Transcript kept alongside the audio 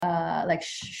like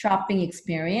shopping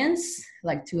experience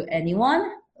like to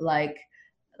anyone like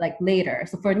later.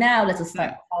 So for now, let's just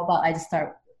start. How about I just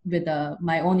start with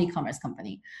my own e-commerce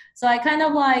company. So I kind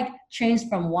of like changed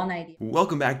from one idea.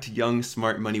 Welcome back to Young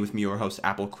Smart Money with me, your host,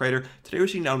 Apple Crediter. Today we're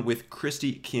sitting down with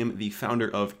Christy Kim, the founder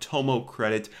of Tomo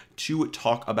Credit, to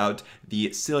talk about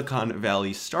the Silicon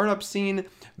Valley startup scene,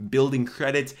 building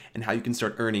credit, and how you can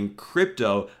start earning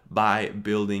crypto by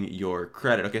building your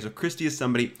credit. Okay, so Christy is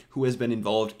somebody who has been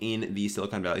involved in the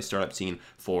Silicon Valley startup scene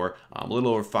for a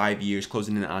little over 5 years,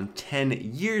 closing in on 10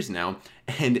 years now.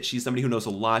 And she's somebody who knows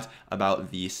a lot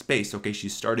about the space. Okay, she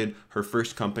started her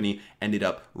first company, ended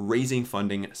up raising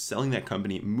funding, selling that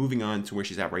company, moving on to where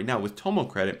she's at right now with Tomo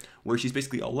Credit, where she's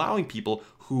basically allowing people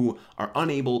who are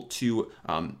unable to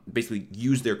basically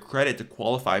use their credit to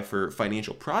qualify for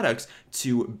financial products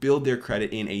to build their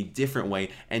credit in a different way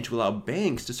and to allow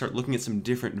banks to start looking at some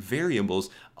different variables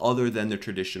other than the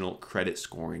traditional credit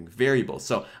scoring variables.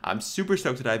 So I'm super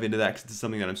stoked to dive into that because this is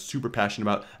something that I'm super passionate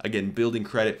about. Again, building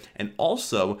credit. And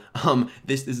also,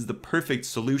 this is the perfect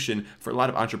solution for a lot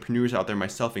of entrepreneurs out there,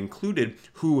 myself included,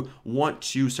 who want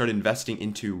to start investing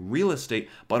into real estate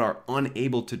but are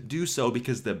unable to do so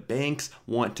because the banks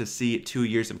want to see 2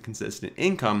 years of consistent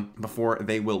income before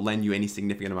they will lend you any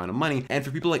significant amount of money. And for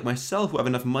people like myself who have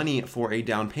enough money for a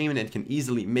down payment and can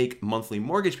easily make monthly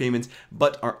mortgage payments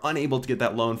but are unable to get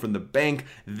that loan from the bank,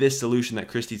 this solution that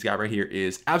Christy's got right here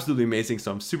is absolutely amazing.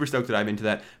 So I'm super stoked to dive into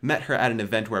that. Met her at an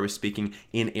event where I was speaking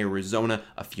in Arizona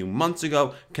a few months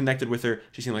ago, connected with her.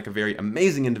 She seemed like a very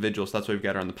amazing individual, so that's why we've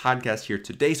got her on the podcast here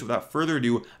today. So without further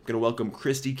ado, I'm going to welcome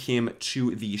Christy Kim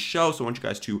to the show. So I want you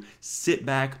guys to sit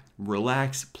back,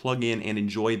 relax, plug in, and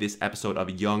enjoy this episode of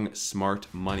Young Smart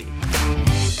Money.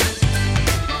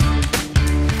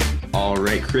 All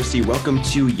right, Christy, welcome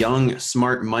to Young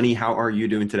Smart Money. How are you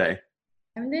doing today?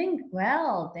 I'm doing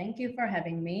well. Thank you for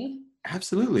having me.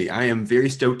 Absolutely. I am very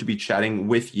stoked to be chatting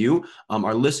with you.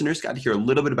 Our listeners got to hear a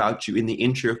little bit about you in the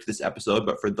intro to this episode,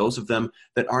 but for those of them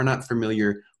that are not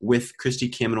familiar with Christy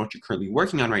Kim and what you're currently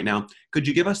working on right now, could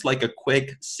you give us like a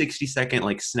quick 60-second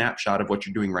like snapshot of what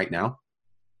you're doing right now?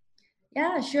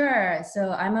 Yeah, sure.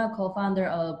 So I'm a co-founder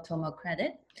of Tomo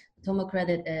Credit. Tomo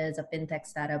Credit is a fintech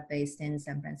startup based in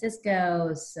San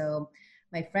Francisco. So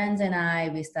my friends and I,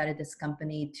 we started this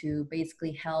company to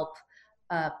basically help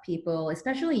people,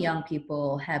 especially young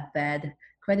people, have bad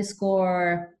credit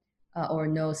score or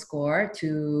no score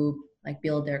to like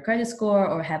build their credit score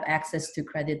or have access to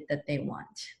credit that they want.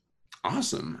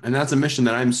 Awesome. And that's a mission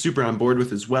that I'm super on board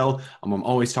with as well. I'm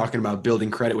always talking about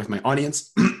building credit with my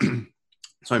audience.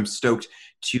 So I'm stoked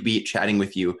to be chatting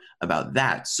with you about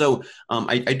that. So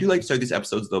I do like to start these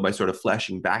episodes, though, by sort of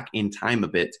flashing back in time a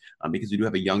bit because we do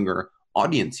have a younger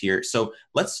audience here. So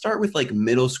let's start with like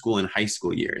middle school and high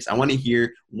school years. I want to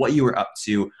hear what you were up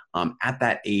to at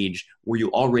that age. Were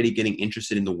you already getting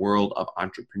interested in the world of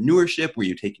entrepreneurship? Were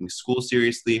you taking school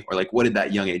seriously? Or like, what did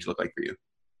that young age look like for you?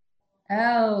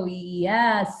 Oh,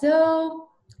 yeah. So,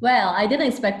 well, I didn't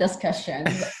expect this question.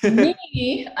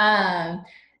 Me,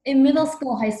 in middle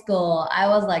school, high school, I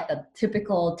was like a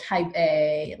typical type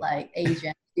A, like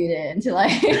Asian student.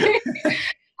 Like,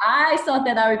 I thought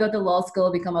that I would go to law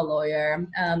school, become a lawyer.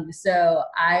 So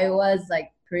I was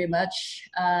like pretty much,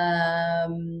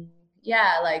 like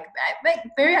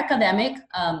very academic.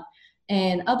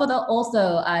 But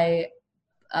also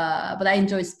but I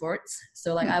enjoy sports.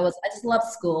 So like I just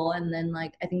loved school, and then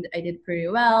like I think that I did pretty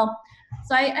well.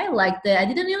 So I liked it. I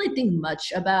didn't really think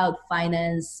much about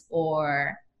finance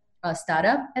or a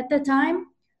startup at the time.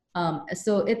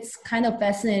 So it's kind of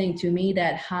fascinating to me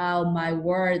that how my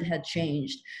world had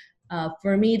changed.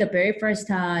 For me, the very first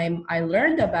time I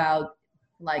learned about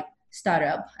like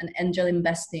startup and angel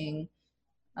investing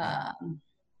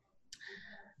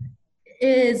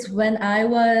is when I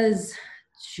was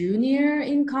junior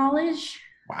in college.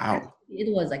 Wow. It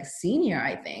was like senior,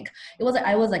 I think.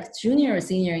 I was like junior or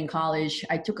senior in college.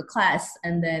 I took a class,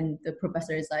 and then the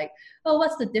professor is like, "Oh,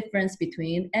 what's the difference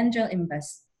between angel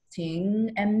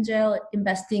investing,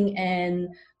 and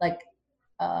like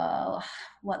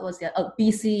what was that? Oh,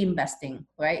 VC investing,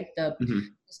 right? The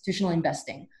institutional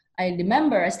investing." I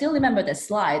still remember the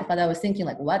slide, but I was thinking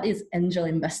like, what is angel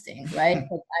investing, right?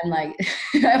 But I'm like,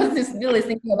 I was just really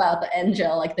thinking about the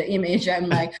angel, like the image. I'm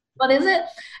like, what is it?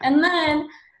 And then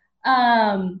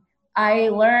I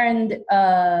learned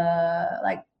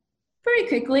like pretty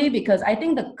quickly because I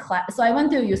think the class, so I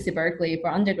went to UC Berkeley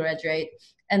for undergraduate,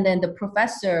 and then the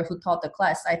professor who taught the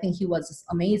class, I think he was just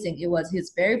amazing. It was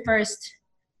his very first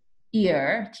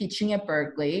year teaching at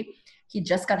Berkeley. He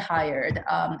just got hired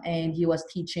and he was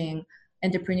teaching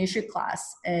entrepreneurship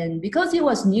class. And because it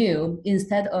was new,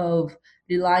 instead of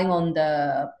relying on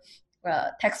the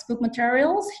textbook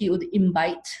materials, he would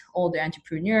invite all the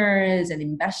entrepreneurs and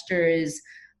investors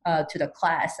to the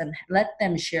class and let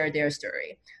them share their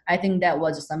story. I think that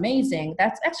was just amazing.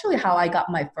 That's actually how I got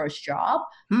my first job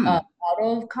out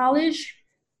of college,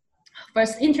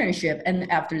 first internship.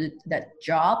 And after that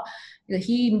job,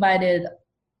 he invited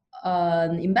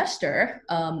an investor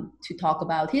to talk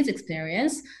about his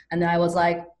experience. And then I was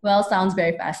like, well, sounds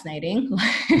very fascinating.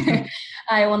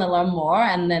 I want to learn more.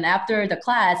 And then after the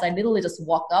class, I literally just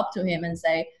walked up to him and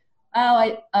say,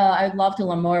 oh, I'd love to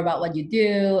learn more about what you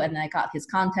do. And I got his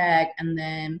contact. And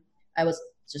then I was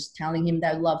just telling him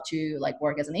that I'd love to like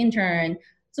work as an intern.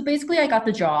 So basically I got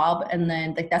the job. And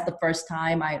then like, that's the first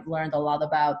time I learned a lot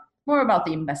about more about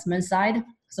the investment side.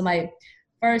 So my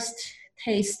first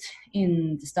taste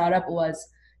in the startup was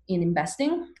in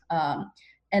investing.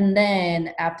 And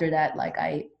then after that, like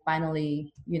I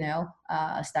finally,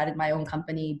 started my own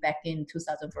company back in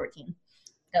 2014.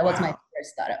 That was my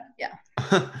first startup. Yeah.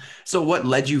 So what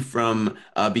led you from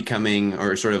becoming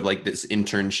or sort of like this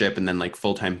internship and then like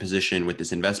full-time position with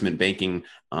this investment banking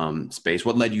space?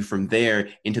 What led you from there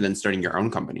into then starting your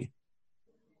own company?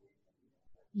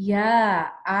 Yeah,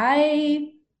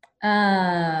 I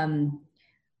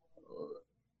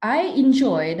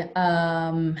enjoyed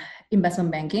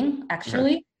investment banking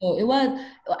actually. Okay. So it was,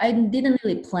 I didn't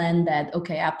really plan that,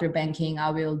 okay, after banking, I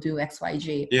will do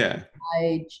XYG. Yeah.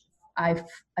 I, I,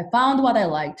 I found what I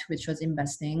liked, which was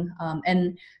investing.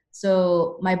 And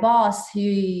so my boss,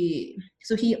 he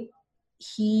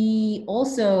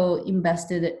also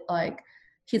invested like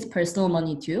his personal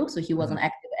money too. So he was an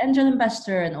active angel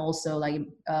investor and also like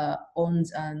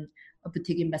owns a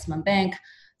boutique investment bank.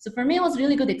 So for me, it was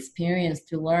really good experience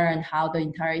to learn how the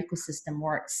entire ecosystem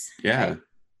works. Yeah. Right?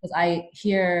 Because I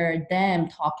hear them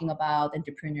talking about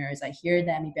entrepreneurs, I hear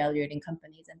them evaluating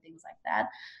companies and things like that.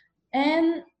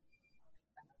 And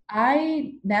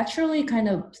I naturally kind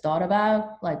of thought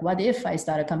about like, what if I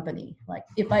start a company? Like,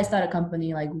 if I start a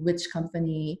company, like which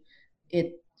company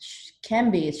it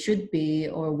can be, it should be,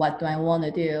 or what do I want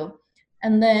to do?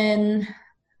 And then,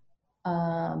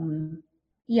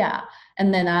 yeah,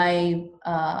 and then I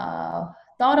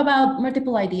thought about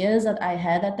multiple ideas that I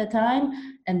had at the time,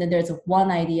 and then there's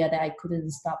one idea that I couldn't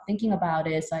stop thinking about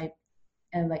it, so I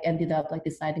and like ended up like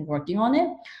deciding working on it.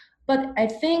 But I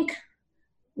think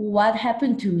what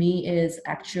happened to me is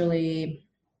actually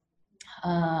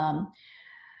I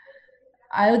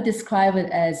would describe it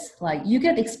as like you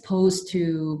get exposed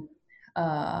to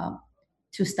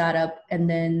startup and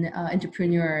then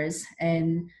entrepreneurs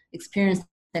and experienced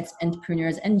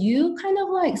entrepreneurs, and you kind of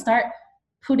like start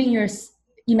putting your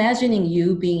imagining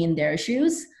you being in their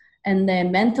shoes, and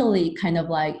then mentally kind of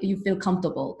like you feel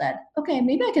comfortable that okay,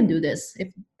 maybe I can do this.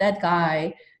 If that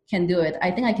guy can do it,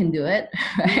 I think I can do it.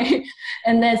 Right?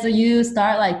 And then so you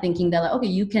start like thinking that like, okay,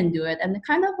 you can do it, and it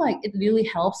kind of like it really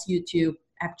helps you to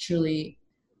actually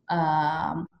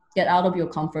get out of your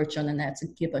comfort zone and to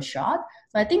give a shot.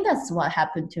 So I think that's what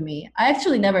happened to me. I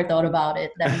actually never thought about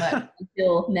it that much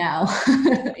until now.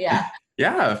 Yeah.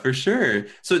 Yeah, for sure.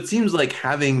 So it seems like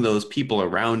having those people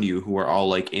around you who are all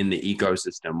like in the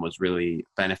ecosystem was really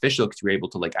beneficial because you were able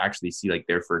to like actually see like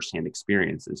their firsthand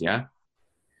experiences. Yeah.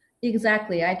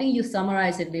 Exactly. I think you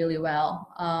summarized it really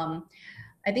well.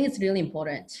 I think it's really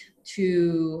important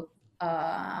to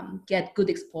get good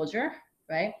exposure,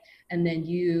 right? And then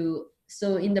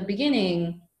so in the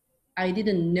beginning, I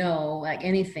didn't know like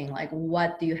anything, like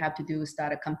what do you have to do to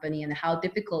start a company and how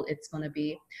difficult it's going to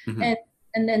be. Mm-hmm.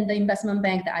 And then the investment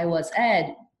bank that I was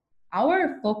at,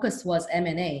 our focus was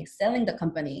M&A, selling the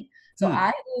company. So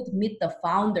I would meet the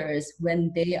founders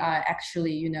when they are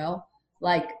actually,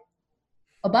 like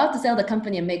about to sell the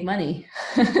company and make money.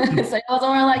 So it was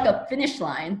more like a finish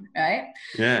line, right?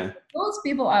 Yeah. Those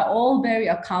people are all very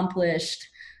accomplished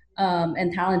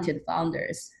and talented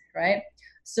founders, right?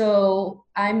 So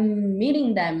I'm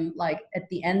meeting them like at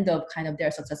the end of kind of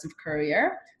their successful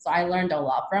career. So I learned a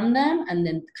lot from them, and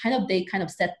then they kind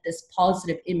of set this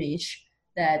positive image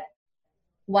that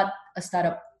what a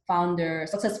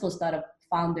successful startup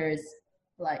founders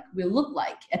like will look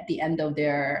like at the end of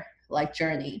their like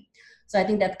journey. So I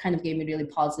think that kind of gave me really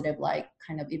positive, like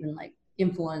kind of even like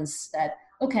influence that,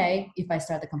 okay, if I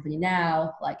start the company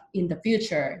now, like in the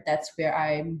future, that's where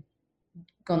I'm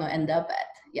gonna end up at.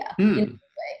 Yeah. In a way,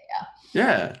 yeah.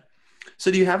 Yeah.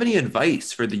 So do you have any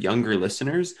advice for the younger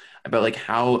listeners about like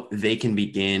how they can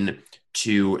begin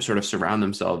to sort of surround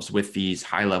themselves with these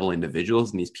high level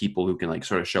individuals and these people who can like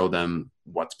sort of show them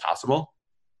what's possible?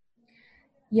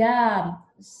 Yeah,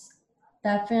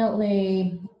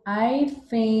 definitely. I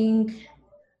think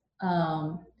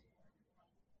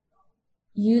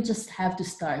you just have to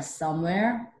start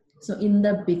somewhere. So in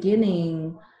the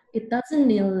beginning, it doesn't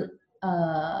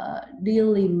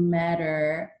really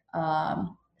matter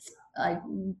like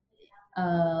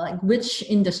like which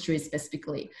industry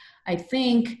specifically. I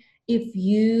think if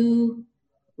you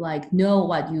like know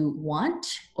what you want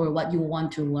or what you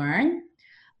want to learn,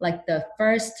 like the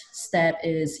first step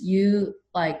is you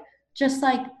like just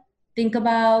like think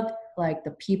about like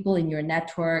the people in your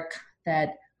network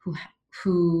that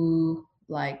who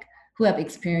like who have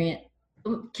experience.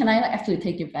 Can I actually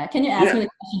take it back? Can you ask Yeah, me the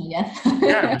question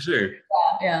yeah, again? for sure.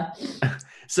 Yeah.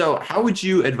 So, how would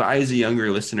you advise a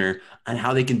younger listener on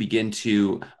how they can begin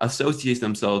to associate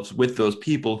themselves with those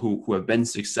people who have been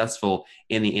successful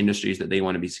in the industries that they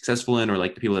want to be successful in, or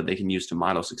like the people that they can use to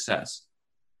model success?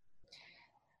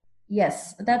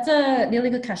 Yes, that's a really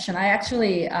good question. I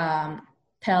actually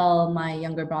tell my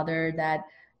younger brother that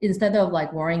instead of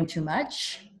like worrying too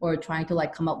much or trying to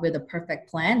like come up with a perfect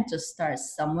plan, just start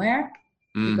somewhere,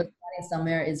 because Mm, starting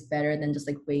somewhere is better than just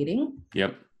like waiting.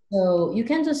 yep. So you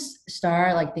can just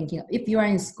start like thinking, if you are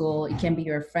in school, it can be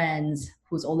your friends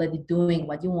who's already doing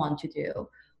what you want to do,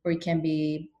 or it can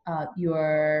be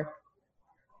your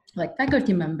like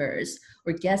faculty members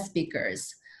or guest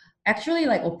speakers. Actually,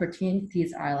 like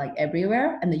opportunities are like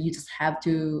everywhere, and then you just have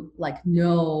to like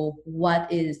know what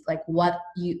is like what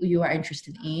you are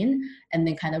interested in, and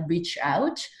then kind of reach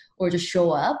out or just show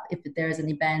up if there's an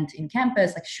event in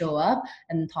campus, like show up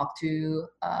and talk to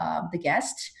the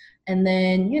guest, and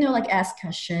then like ask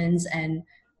questions. And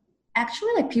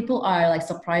actually, like people are like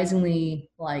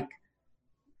surprisingly like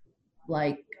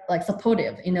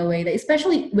supportive in a way that,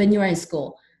 especially when you're in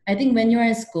school. I think when you're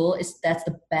in school, that's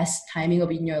the best timing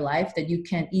of in your life that you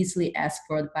can easily ask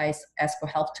for advice, ask for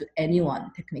help to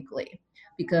anyone technically,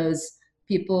 because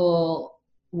people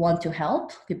want to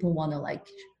help, people want to like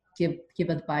give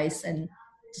advice, and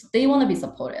they want to be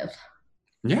supportive.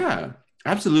 Yeah,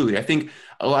 absolutely. I think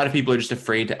a lot of people are just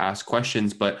afraid to ask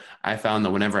questions, but I found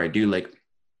that whenever I do like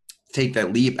take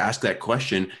that leap, ask that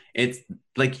question, it's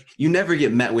like you never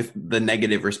get met with the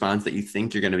negative response that you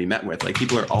think you're going to be met with. Like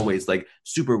people are always like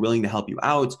super willing to help you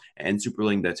out and super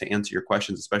willing to answer your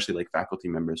questions, especially like faculty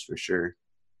members for sure.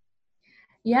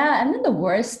 Yeah, and then the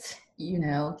worst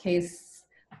case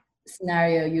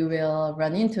scenario you will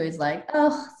run into is like,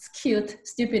 oh, it's cute,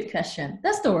 stupid question.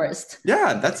 That's the worst.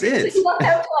 Yeah, that's it. You don't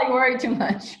have to like worry too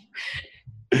much.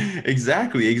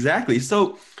 Exactly, exactly.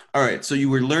 So, all right. So you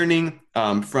were learning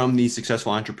from these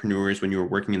successful entrepreneurs when you were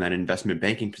working in that investment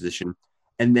banking position,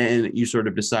 and then you sort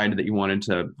of decided that you wanted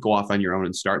to go off on your own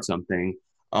and start something.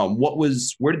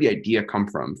 Where did the idea come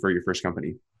from for your first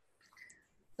company?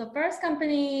 The first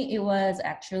company, it was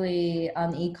actually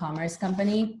an e-commerce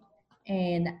company,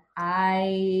 and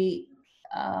uh,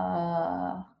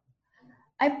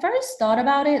 I first thought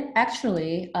about it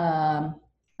actually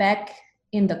back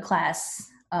in the class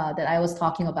that I was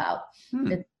talking about.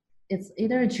 Hmm. It, it's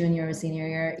either junior or senior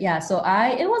year. Yeah, so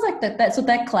it was like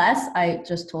that class I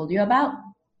just told you about.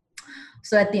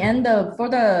 So at the end of for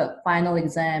the final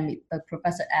exam, the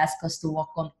professor asked us to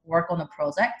work on a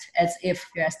project as if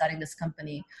we are starting this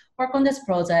company. Work on this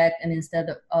project, and instead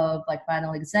of like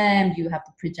final exam, you have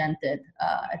to present it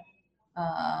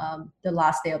the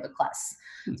last day of the class.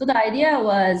 So the idea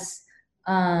was,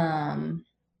 um,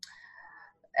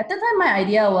 at the time, my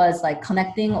idea was like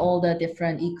connecting all the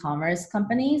different e-commerce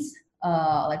companies,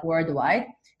 like worldwide,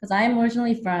 because I'm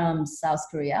originally from South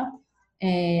Korea,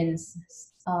 and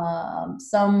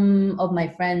some of my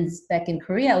friends back in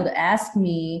Korea would ask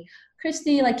me,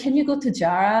 Christy, like, can you go to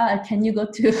Zara? Can you go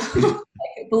to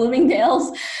like,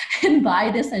 Bloomingdale's and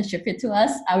buy this and ship it to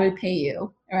us? I will pay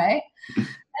you, right? And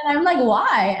I'm like,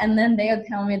 why? And then they would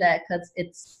tell me that because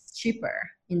it's cheaper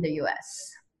in the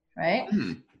US, right?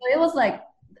 Hmm. So it was like,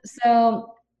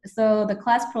 so so the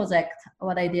class project,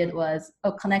 what I did was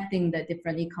connecting the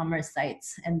different e-commerce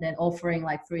sites and then offering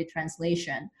like free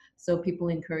translation. So people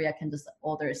in Korea can just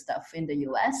order stuff in the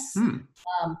US, Hmm.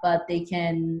 but they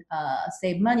can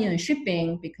save money on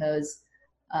shipping because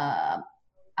uh,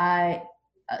 I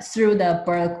through the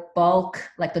bulk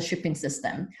like the shipping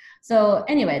system. So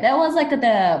anyway, that was like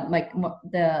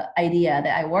the idea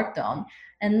that I worked on,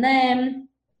 and then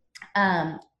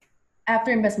um,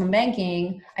 after investment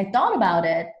banking, I thought about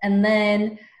it, and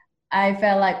then I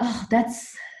felt like, oh,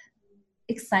 that's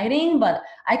exciting, but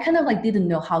I kind of like didn't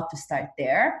know how to start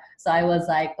there. So I was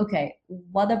like, okay,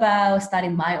 what about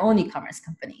starting my own e-commerce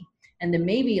company? And then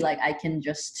maybe like I can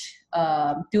just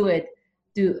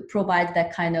provide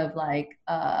that kind of like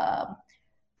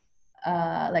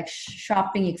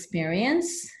shopping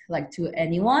experience like to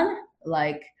anyone,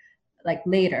 like like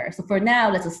later. So for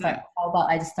now, let's just start. How about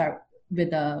I just start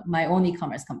with my own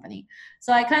e-commerce company?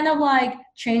 So I kind of like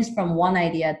changed from one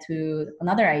idea to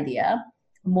another idea,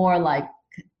 more like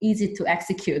easy to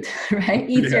execute, right?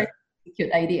 Easier to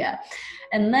execute idea.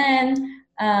 And then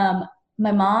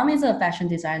my mom is a fashion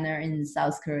designer in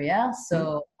South Korea.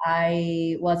 So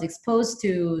I was exposed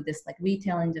to this like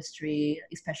retail industry,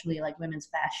 especially like women's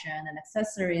fashion and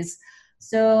accessories.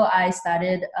 So I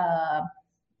started,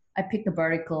 I picked the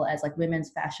vertical as like women's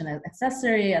fashion and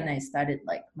accessory, and I started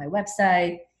like my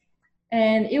website.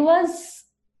 And it was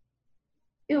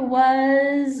really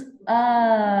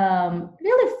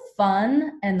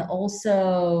fun and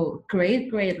also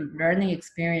great learning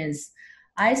experience.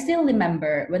 I still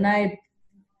remember when I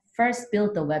first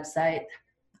built the website,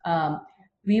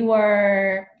 we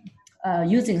were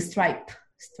using Stripe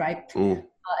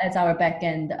as our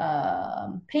backend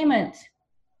payment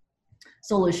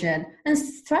solution. And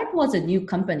Stripe was a new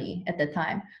company at the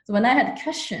time. So when I had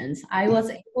questions, I was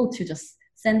able to just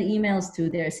send emails to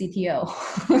their CTO.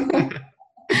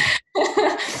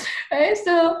 Right?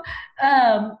 So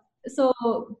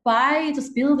by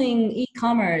just building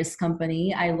e-commerce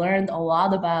company, I learned a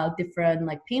lot about different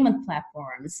like payment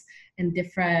platforms and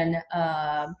different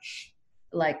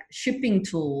like shipping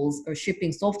tools or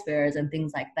shipping softwares and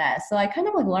things like that. So I kind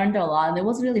of like learned a lot, and it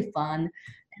was really fun.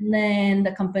 And then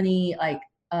the company like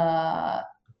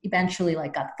eventually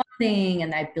like got funding,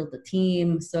 and I built a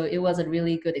team. So it was a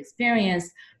really good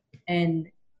experience. And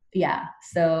yeah,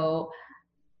 so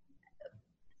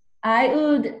I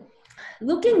would,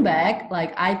 looking back,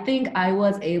 like I think I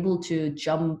was able to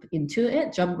jump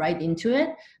right into it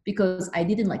because I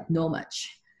didn't like know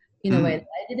much. In a way,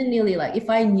 I didn't really like, if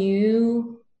I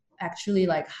knew actually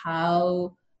like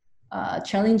how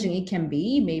challenging it can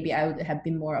be, maybe I would have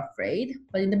been more afraid.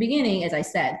 But in the beginning, as I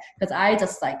said, because I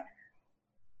just like,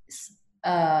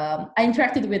 I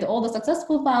interacted with all the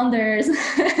successful founders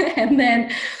and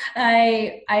then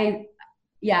I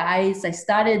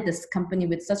started this company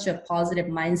with such a positive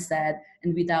mindset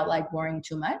and without like worrying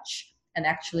too much. And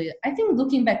actually, I think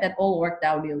looking back, that all worked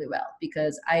out really well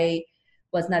because I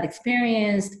was not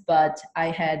experienced, but I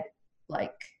had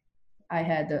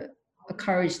a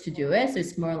courage to do it. So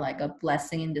it's more like a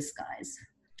blessing in disguise.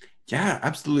 Yeah,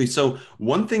 absolutely. So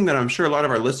one thing that I'm sure a lot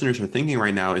of our listeners are thinking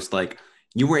right now is like,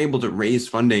 you were able to raise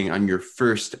funding on your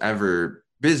first ever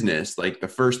business, like the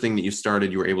first thing that you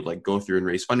started, you were able to like go through and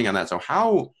raise funding on that. So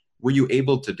how were you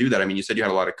able to do that? I mean, you said you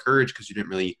had a lot of courage because you didn't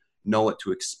really know what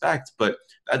to expect, but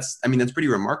that's pretty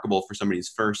remarkable for somebody's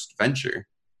first venture.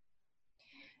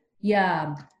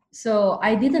 Yeah. So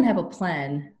I didn't have a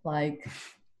plan like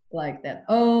that.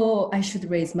 Oh, I should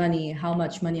raise money, how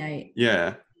much money I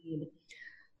Yeah. need,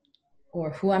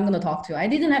 or who I'm going to talk to. I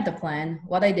didn't have the plan.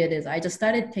 What I did is I just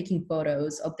started taking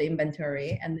photos of the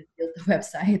inventory and built the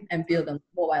website and build a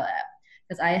mobile app.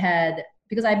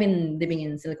 Because I've been living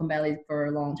in Silicon Valley for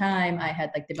a long time, I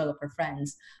had like developer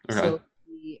friends. Okay. So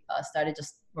we started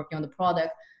just working on the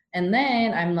product. And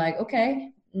then I'm like,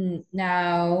 okay,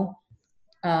 now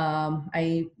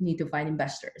I need to find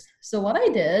investors. So what I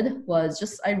did was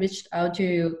just I reached out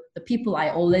to the people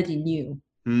I already knew.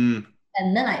 And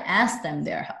then I asked them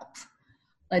their help.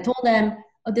 I told them,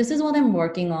 oh, this is what I'm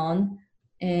working on.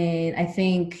 And I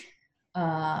think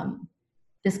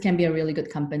this can be a really good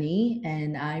company.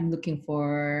 And I'm looking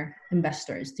for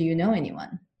investors. Do you know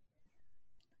anyone?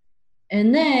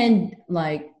 And then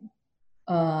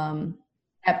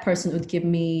that person would give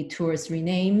me 2 or 3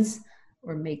 names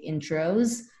or make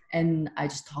intros, and I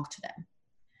just talk to them.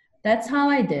 That's how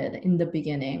I did in the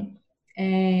beginning.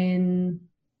 And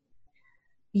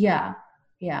yeah.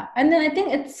 And then I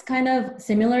think it's kind of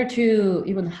similar to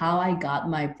even how I got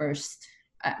my first,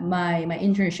 my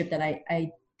internship that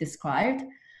I described.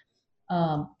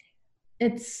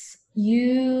 It's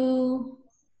you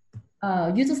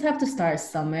just have to start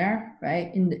somewhere,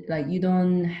 right? You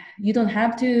don't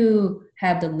have to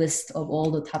have the list of all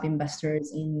the top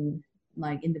investors in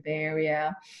the Bay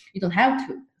Area. You don't have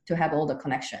to have all the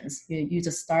connections. You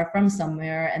just start from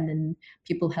somewhere, and then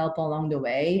people help along the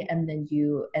way, and then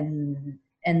you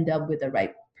end up with the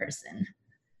right person.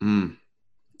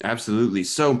 Absolutely.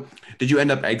 So did you end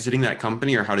up exiting that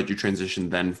company, or how did you transition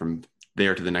then from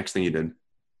there to the next thing you did?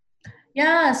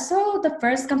 Yeah, so the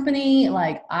first company,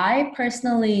 like I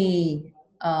personally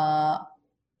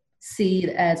see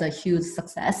it as a huge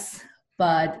success,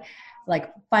 but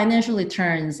like financial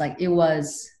returns, like it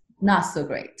was not so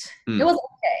great. It was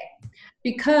okay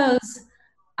because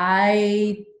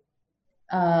I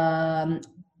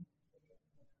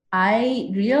I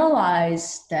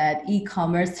realized that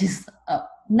e-commerce is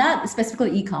not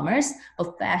specifically e-commerce,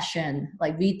 but fashion,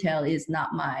 like retail is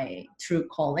not my true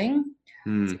calling.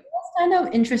 So that's kind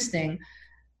of interesting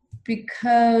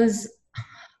because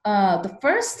the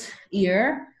first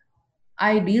year,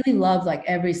 I really loved like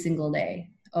every single day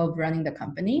of running the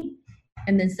company.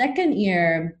 And then second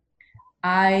year,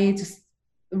 I just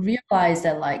realized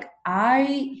that like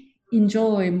I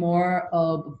enjoy more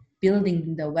of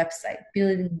building the website,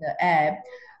 building the app,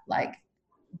 like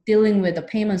dealing with the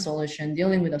payment solution,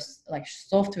 dealing with the like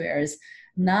softwares,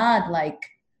 not like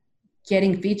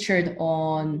getting featured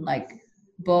on like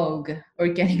Vogue or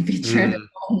getting featured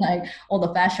on like all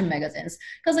the fashion magazines.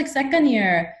 Because like second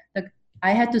year,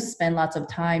 I had to spend lots of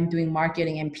time doing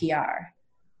marketing and PR,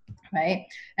 right?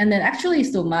 And then actually,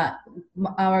 so my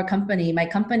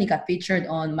company got featured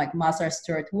on like Martha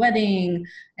Stewart wedding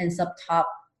and some top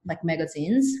like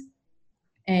magazines,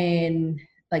 and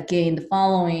like gained the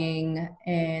following,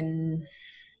 and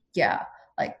yeah,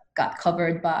 like got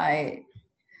covered by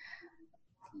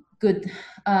good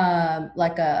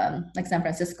like San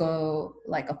Francisco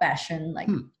like a fashion like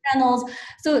channels.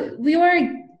 So we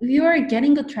were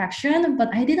getting good traction, but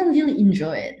I didn't really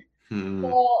enjoy it.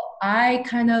 So I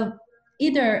kind of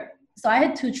so I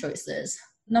had two choices.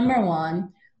 Number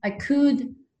one, I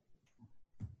could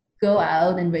go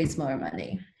out and raise more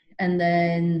money, and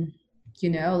then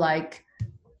like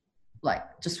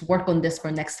just work on this for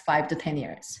next 5 to 10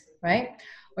 years, right?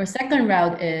 Or second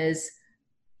route is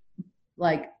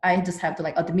like I just have to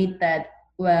like admit that,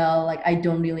 well, like I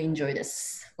don't really enjoy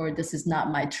this, or this is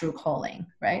not my true calling,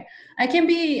 right? I could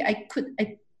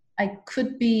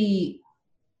be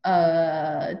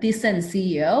a decent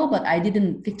CEO, but I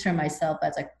didn't picture myself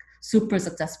as a super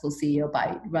successful CEO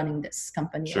by running this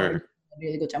company or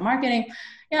really good job marketing.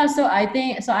 Yeah, so I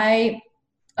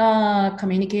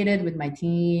communicated with my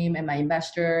team and my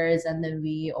investors, and then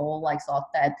we all like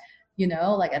thought that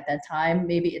like at that time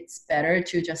maybe it's better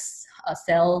to just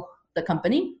sell the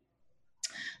company,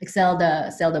 like sell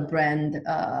the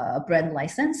brand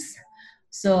license.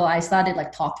 So I started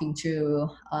like talking to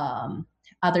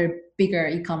other bigger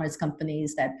e-commerce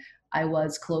companies that I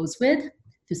was close with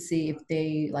to see if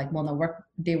they like want to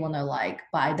like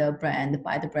buy the brand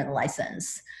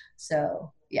license.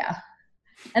 So yeah,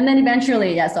 and then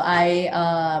eventually, yeah, so I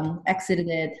exited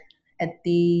it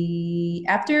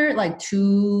after like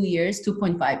 2 years,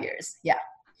 2.5 years. Yeah.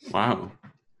 Wow.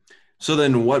 So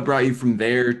then what brought you from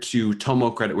there to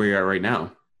Tomo Credit where you're at right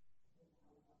now?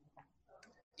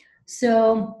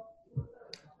 So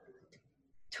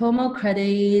Tomo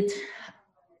Credit,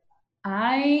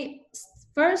 I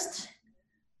first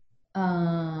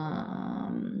thought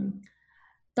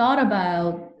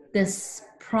about this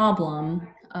problem,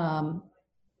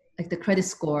 like the credit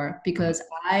score, because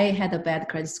I had a bad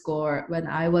credit score when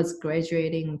I was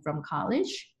graduating from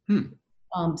college.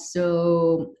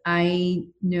 So I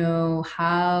know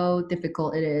how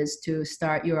difficult it is to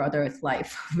start your adult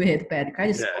life with bad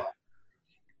credit score.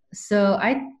 So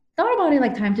I thought about it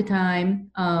like time to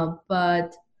time,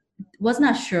 but was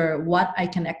not sure what I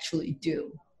can actually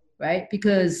do, right?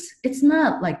 Because it's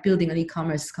not like building an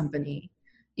e-commerce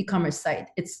site.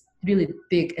 It's really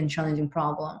big and challenging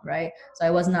problem, right? So I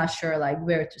was not sure like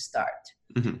where to start.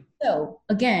 So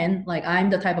again, like I'm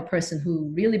the type of person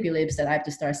who really believes that I have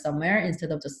to start somewhere instead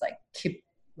of just like keep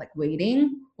like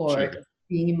waiting or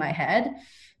being in my head.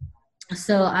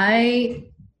 So I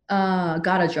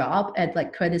got a job at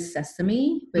like Credit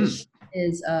Sesame, which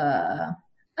is I'm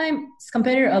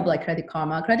competitor of like Credit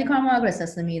Karma. Credit Karma, Credit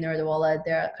Sesame, NerdWallet,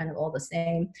 they're kind of all the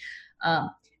same.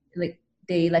 Like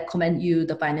they like recommend you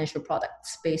the financial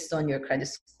products based on your credit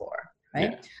score,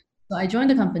 right? So I joined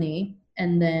the company,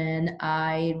 and then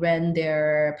I ran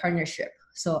their partnership.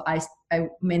 So I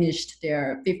managed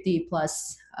their 50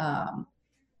 plus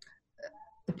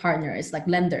the partners, like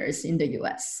lenders in the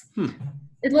US.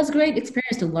 It was a great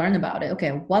experience to learn about it.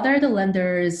 Okay, what are the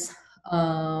lenders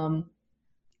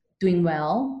doing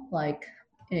well, like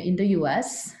in the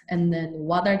US, and then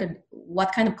what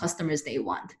kind of customers they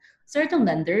want. Certain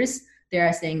lenders, they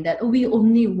are saying that we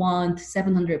only want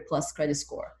 700 plus credit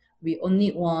score. We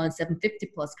only want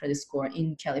 750 plus credit score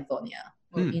in California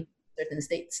or in certain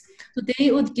states. So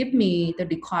they would give me the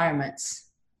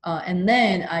requirements, and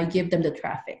then I give them the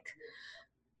traffic.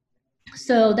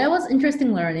 So that was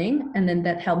interesting learning, and then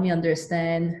that helped me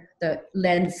understand the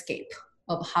landscape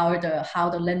of how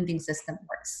the lending system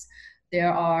works.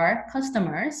 There are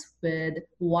customers with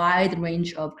wide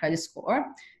range of credit score,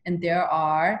 and there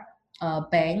are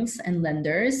banks and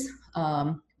lenders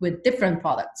with different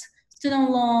products: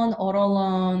 student loan, auto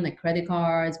loan, like credit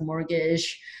cards,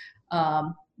 mortgage,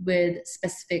 with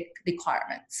specific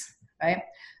requirements, right?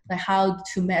 Like how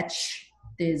to match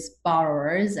these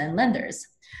borrowers and lenders.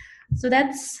 So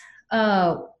that's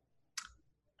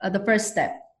the first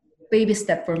step, baby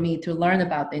step for me to learn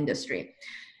about the industry.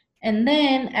 And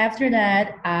then after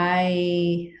that,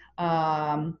 I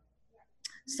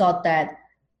thought that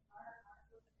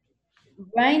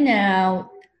right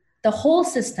now, the whole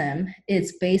system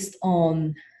is based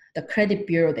on the credit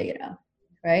bureau data,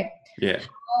 right? Yeah.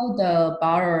 How the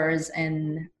borrowers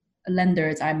and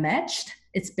lenders are matched,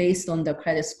 it's based on the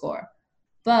credit score.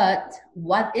 But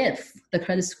what if the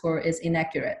credit score is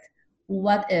inaccurate?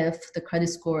 What if the credit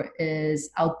score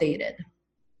is outdated?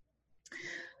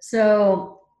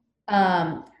 So,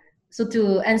 so to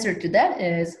answer to that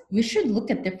is we should look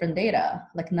at different data,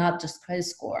 like not just credit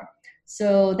score.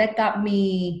 So that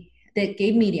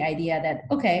gave me the idea that,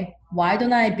 okay, why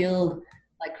don't I build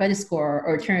like credit score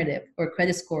alternative or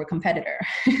credit score competitor?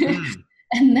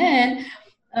 And then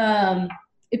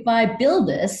if I build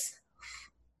this,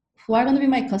 who are going to be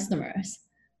my customers?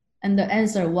 And the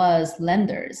answer was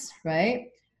lenders, right?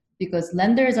 Because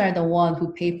lenders are the one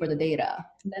who pay for the data.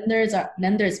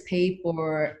 Lenders pay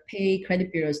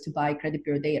credit bureaus to buy credit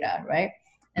bureau data, right?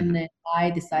 And then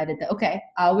I decided that, okay,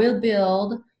 I will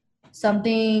build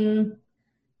something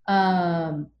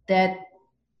that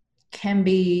can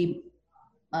be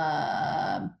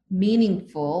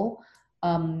meaningful,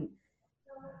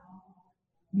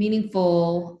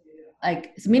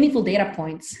 like it's meaningful data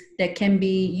points that can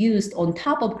be used on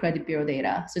top of credit bureau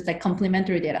data. So it's like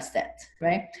complementary data set,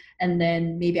 right? And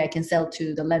then maybe I can sell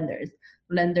to the lenders.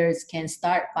 Lenders can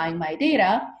start buying my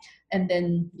data and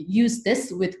then use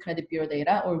this with credit bureau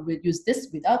data or use this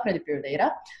without credit bureau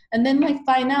data. And then like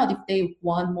find out if they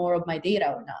want more of my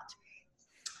data or not.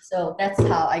 So that's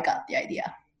how I got the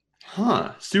idea.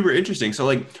 Huh. Super interesting. So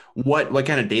like what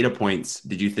kind of data points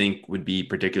did you think would be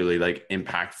particularly like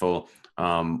impactful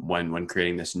when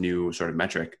creating this new sort of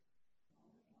metric?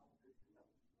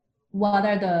 What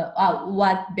are the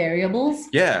what variables?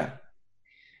 Yeah.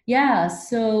 Yeah,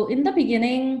 so in the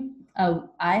beginning,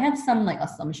 I had some like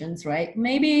assumptions, right?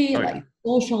 Maybe Oh, like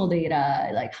social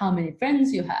data, like how many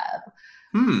friends you have,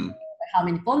 hmm. how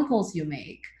many phone calls you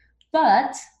make.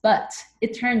 But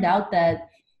it turned out that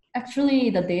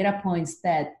actually the data points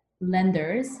that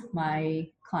lenders, my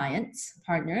clients,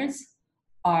 partners,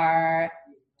 are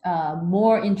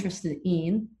more interested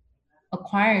in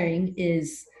acquiring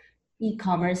is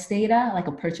e-commerce data, like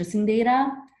a purchasing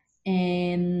data,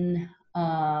 and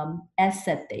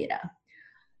asset data.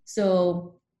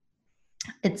 So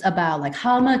it's about like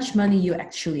how much money you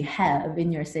actually have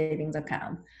in your savings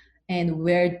account and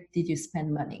where did you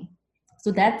spend money.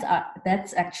 So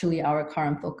that's actually our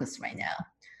current focus right now.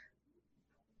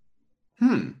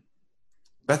 Hmm.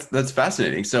 That's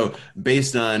fascinating. So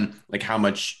based on like how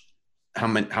much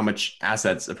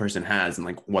assets a person has and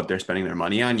like what they're spending their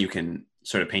money on, you can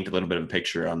sort of paint a little bit of a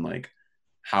picture on like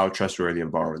how trustworthy a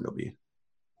borrower they'll be.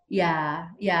 Yeah,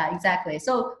 exactly.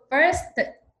 So first,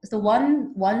 the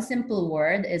one simple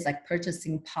word is like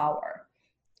purchasing power,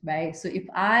 right? So if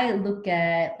I look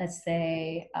at, let's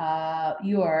say,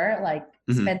 your like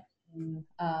Hmm. spending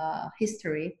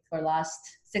history for last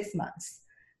 6 months,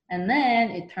 and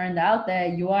then it turned out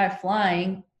that you are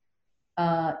flying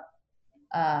uh,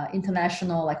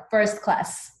 international like first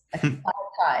class like 5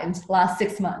 times last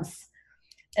 6 months,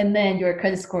 and then your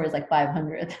credit score is like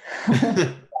 500.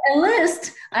 At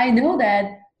least I know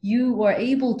that you were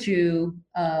able to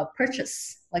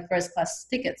purchase like first class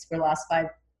tickets for last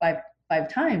five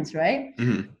times, right?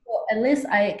 Hmm. So at least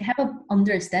I have an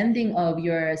understanding of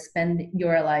your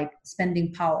like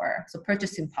spending power, so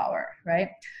purchasing power, right?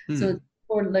 So Hmm.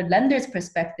 for the lender's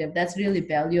perspective, that's really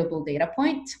valuable data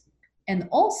point, and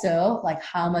also like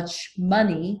how much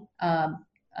money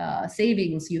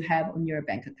savings you have on your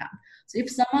bank account. So if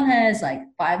someone has like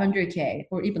 500K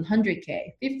or even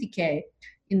 100K, 50K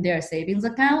in their savings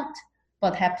account,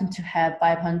 but happen to have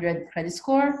 500 credit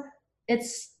score,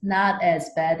 it's not as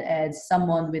bad as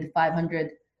someone with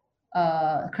 500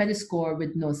 credit score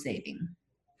with no saving.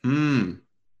 Hmm.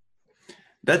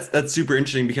 That's super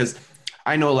interesting because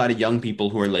I know a lot of young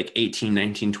people who are like 18,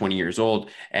 19, 20 years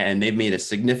old, and they've made a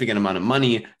significant amount of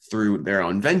money through their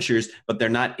own ventures, but they're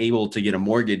not able to get a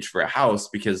mortgage for a house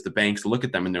because the banks look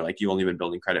at them and they're like, you've only been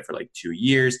building credit for like 2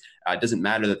 years. It doesn't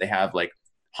matter that they have like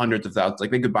hundreds of thousands,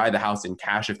 like they could buy the house in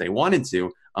cash if they wanted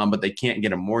to, but they can't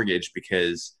get a mortgage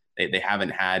because they haven't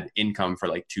had income for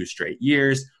like 2 straight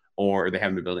years or they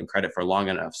haven't been building credit for long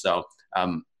enough. So I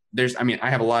mean, I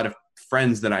have a lot of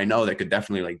friends that I know that could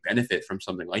definitely like benefit from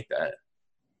something like that.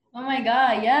 Oh my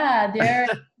God, yeah,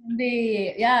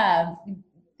 yeah,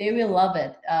 they will love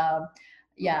it.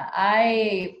 Yeah,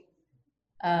 I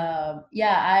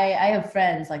Yeah, I have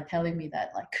friends like telling me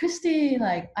that like Christy,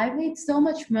 like I made so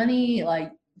much money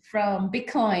like from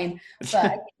Bitcoin,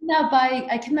 but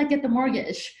I cannot get the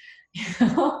mortgage. You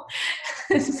know?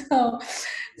 so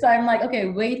so I'm like, okay,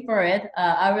 wait for it.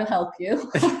 I will help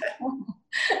you.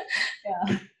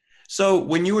 Yeah. So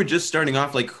when you were just starting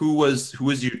off, like who was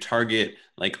your target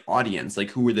like audience? Like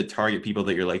who were the target people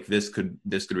that you're like this could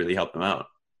really help them out?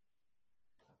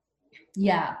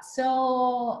 Yeah.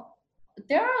 So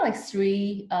there are like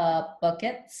three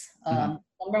buckets. Hmm.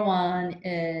 Number one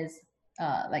is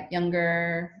like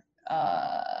younger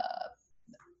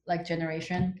like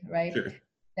generation, right? Sure.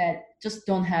 That just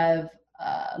don't have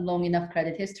long enough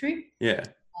credit history, Yeah.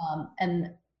 um,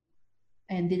 and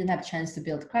and didn't have a chance to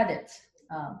build credit.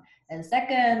 And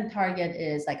second target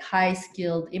is like high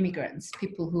skilled immigrants,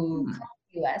 people who Hmm. come to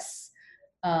the US.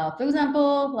 For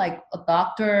example, like a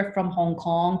doctor from Hong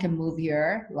Kong can move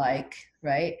here, like,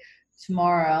 right,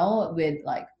 tomorrow with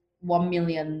like 1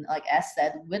 million like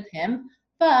asset with him.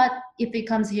 But if he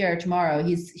comes here tomorrow,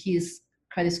 his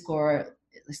credit score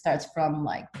starts from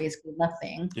like basically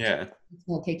nothing. Yeah. It's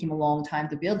going to take him a long time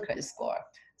to build credit score.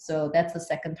 So that's the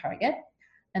second target.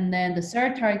 And then the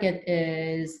third target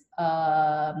is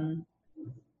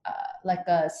like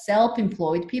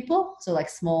self-employed people, so like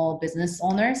small business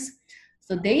owners.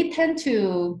 So they tend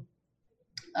to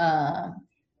uh,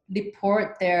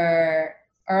 report their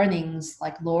earnings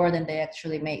like lower than they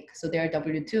actually make. So their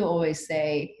W-2 always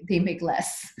say they make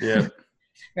less. Yeah.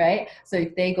 Right? So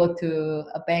if they go to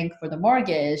a bank for the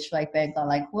mortgage, like bank are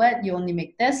like, what? You only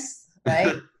make this,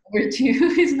 right?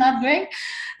 W-2 is not great.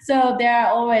 So they're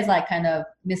always like kind of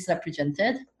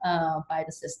misrepresented by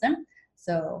the system.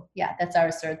 So yeah, that's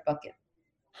our third bucket.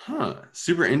 Huh.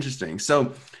 Super interesting.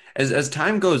 So as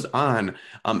time goes on,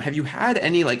 have you had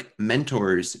any like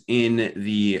mentors in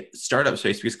the startup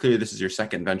space? Because clearly this is your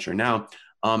second venture now.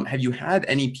 Have you had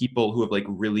any people who have like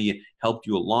really helped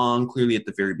you along? Clearly at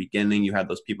the very beginning, you had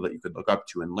those people that you could look up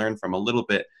to and learn from a little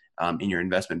bit in your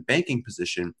investment banking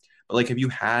position. But like, have you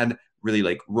had really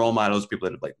like role models, people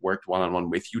that have like worked one-on-one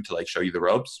with you to like show you the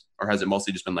ropes? Or has it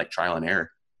mostly just been like trial and error?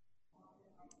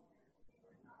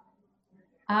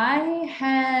 I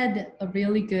had a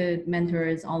really good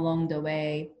mentors along the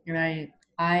way, right?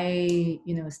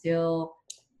 Still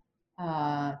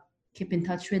uh, keep in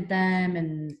touch with them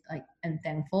and like and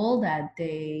thankful that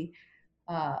they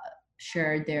uh,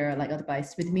 shared their like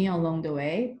advice with me along the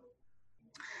way.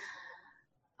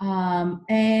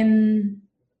 And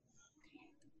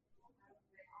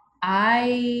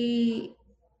I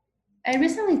I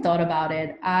recently thought about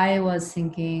it. I was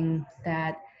thinking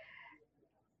that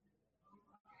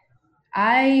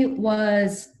I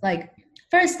was like,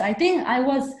 first, I think I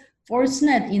was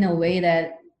fortunate in a way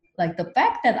that, like, the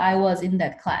fact that I was in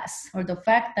that class, or the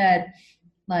fact that,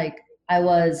 like, I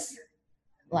was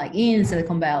like in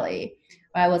Silicon Valley,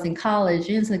 or I was in college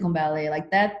in Silicon Valley,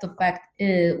 like that, the fact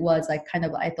it was like kind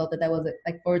of, I thought that was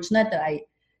like fortunate that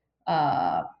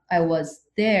I was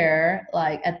there,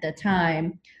 like, at the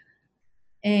time.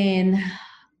 And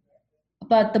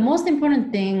but the most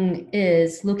important thing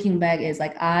is looking back is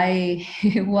like I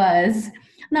was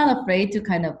not afraid to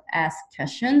kind of ask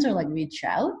questions or like reach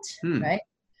out, Hmm. right?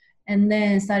 And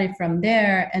then started from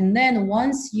there. And then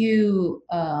once you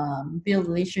build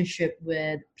relationship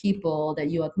with people that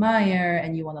you admire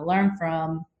and you want to learn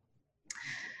from,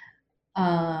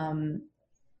 um,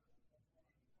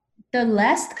 the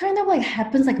rest kind of like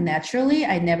happens like naturally.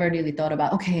 I never really thought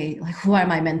about, okay, like who are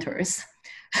my mentors,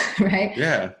 right?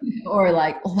 Yeah. Or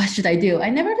like, oh, what should I do? I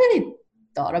never really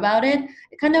thought about it.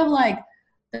 It kind of like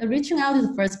the reaching out is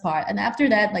the first part, and after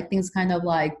that, like things kind of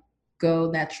like go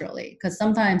naturally. Because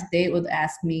sometimes they would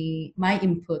ask me my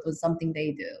input on something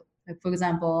they do. Like for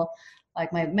example,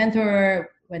 like my mentor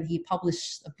when he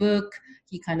published a book,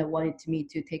 he kind of wanted me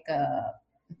to take a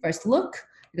first look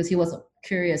because he was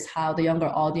curious how the younger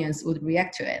audience would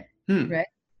react to it, Hmm. right?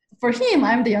 For him,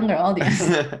 I'm the younger audience.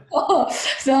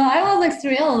 So I was like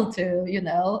thrilled to,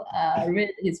 read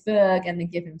his book and then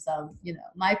give him some,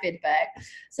 my feedback.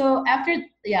 So after,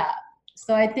 yeah,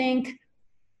 so I think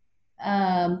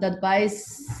the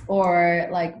advice or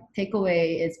like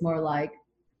takeaway is more like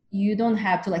you don't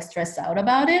have to like stress out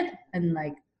about it and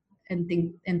like and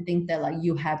think that like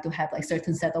you have to have like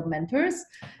certain set of mentors.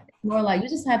 More like you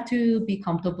just have to be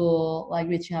comfortable like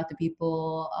reaching out to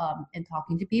people and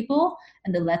talking to people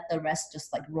and then let the rest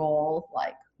just like roll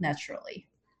like naturally.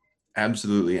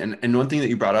 Absolutely. And one thing that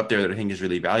you brought up there that I think is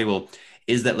really valuable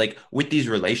is that like with these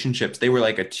relationships, they were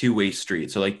like a two-way street.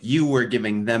 So like you were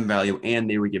giving them value and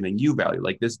they were giving you value.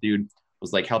 Like this dude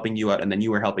was like helping you out and then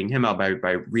you were helping him out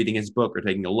by reading his book or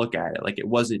taking a look at it. Like it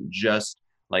wasn't just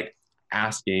like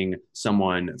asking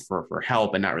someone for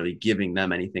help and not really giving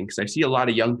them anything. Because I see a lot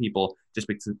of young people just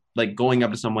like going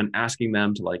up to someone, asking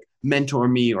them to like mentor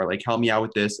me or like help me out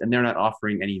with this, and they're not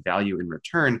offering any value in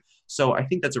return. So I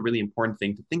think that's a really important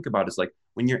thing to think about, is like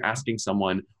when you're asking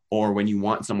someone, or when you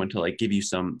want someone to like give you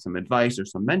some advice or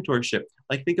some mentorship,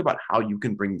 like think about how you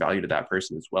can bring value to that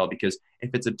person as well. Because if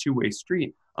it's a two-way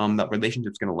street, that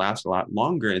relationship's going to last a lot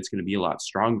longer, and it's going to be a lot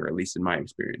stronger, at least in my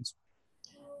experience.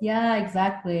 Yeah,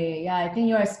 exactly. Yeah, I think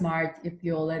you are smart if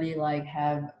you already like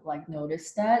have like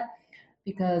noticed that,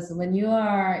 because when you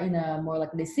are in a more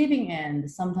like receiving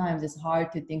end, sometimes it's hard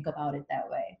to think about it that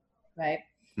way, right?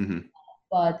 Mm-hmm.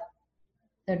 But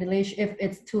the relation, if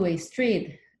it's two-way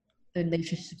street, the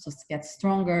relationship just gets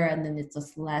stronger and then it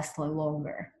just lasts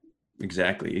longer.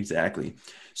 Exactly, exactly.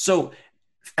 So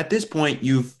at this point,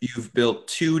 you've built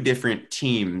two different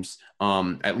teams,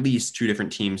 at least two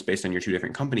different teams based on your two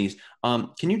different companies.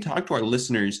 Can you talk to our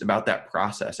listeners about that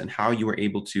process and how you were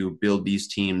able to build these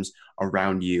teams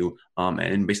around you,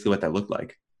 and basically what that looked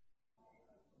like?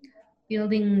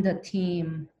 Building the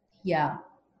team, yeah,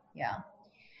 yeah.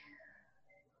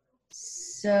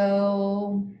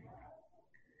 So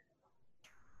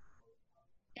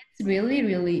it's really,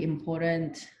 really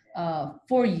important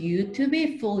for you to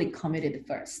be fully committed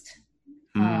first.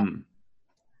 Uh, Hmm.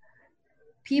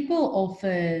 People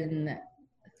often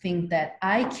think that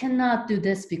I cannot do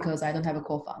this because I don't have a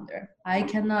co-founder. I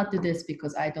cannot do this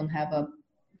because I don't have a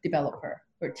developer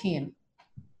or team.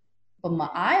 But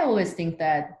I always think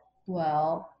that,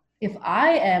 well, if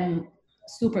I am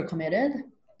super committed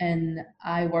and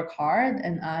I work hard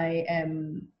and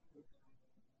I'm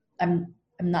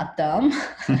not dumb,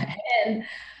 and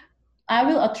I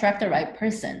will attract the right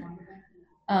person.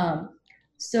 Um,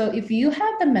 so if you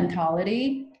have the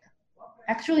mentality,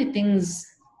 actually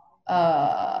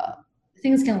uh,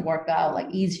 things can work out like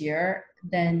easier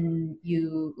than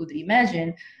you would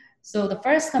imagine. So the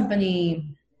first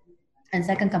company and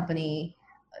second company,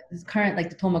 current like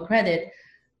the Toma Credit,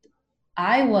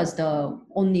 I was the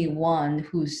only one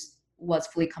was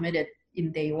fully committed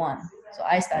in day one. So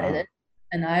I started Wow. it,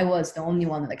 and I was the only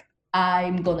one like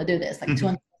I'm gonna do this, like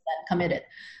 200% committed.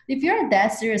 If you're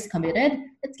that serious committed,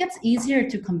 it gets easier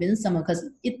to convince someone because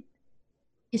it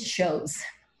shows,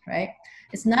 right?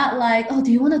 It's not like, oh,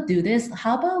 do you want to do this?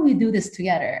 How about we do this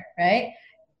together, right?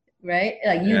 Right?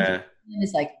 Like you, Yeah.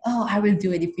 it's like, oh, I will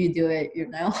do it if you do it, you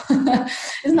know?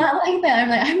 It's not like that. I'm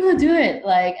like, I'm gonna do it.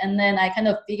 Like, and then I kind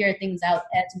of figure things out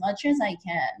as much as I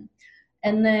can.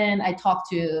 And then I talk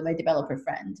to my developer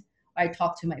friend. I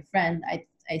talk to my friend I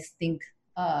think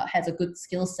has a good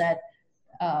skill set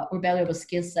or valuable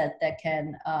skill set that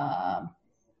can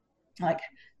like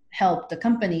help the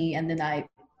company. And then I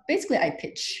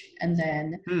pitch,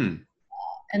 Hmm.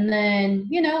 and then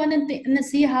you know, and then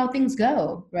see how things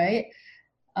go, right?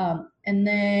 And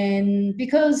then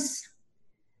because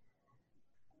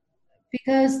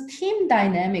team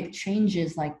dynamic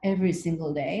changes like every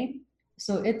single day,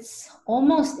 so it's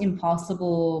almost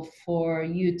impossible for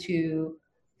you to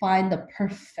find the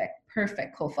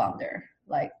perfect co-founder.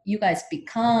 Like you guys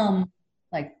become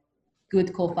like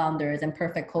good co-founders and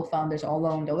perfect co-founders all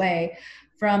along the way.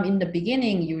 From in the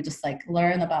beginning, you just like you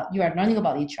are learning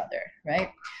about each other, right?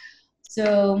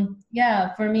 So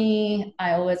yeah, for me,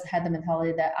 I always had the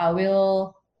mentality that I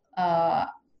will,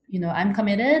 I'm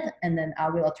committed, and then I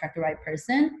will attract the right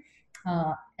person,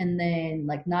 and then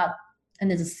like not,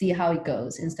 and then just see how it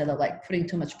goes instead of like putting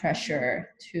too much pressure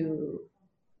to,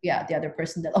 yeah, the other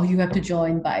person that, oh, you have to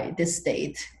join by this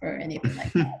date or anything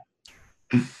like that.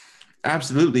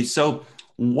 Absolutely. So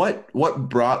what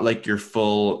brought like your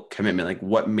full commitment? Like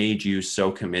what made you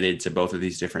so committed to both of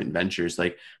these different ventures?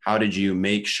 Like how did you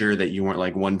make sure that you weren't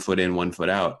like one foot in, one foot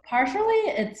out?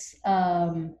 Partially, it's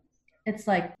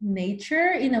like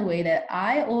nature in a way that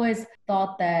I always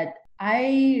thought that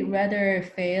I rather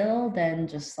fail than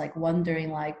just like wondering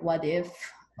what if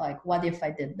I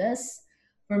did this.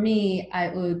 For me, I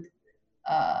would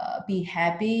be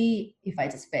happy if I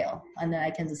just fail, and then I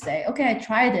can just say, okay, I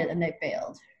tried it and I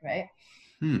failed, right?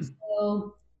 Hmm.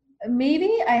 So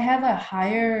maybe I have a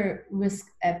higher risk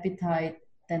appetite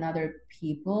than other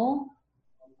people.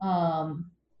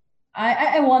 Um,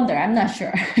 I wonder. I'm not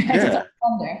sure. I just Yeah.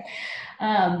 wonder.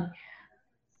 Um,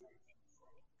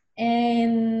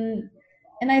 and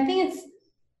and I think it's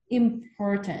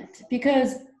important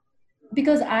because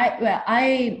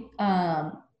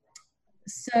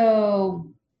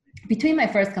so between my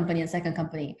first company and second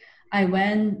company, I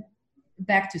went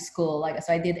back to school. Like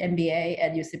so, I did MBA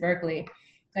at UC Berkeley.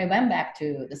 So I went back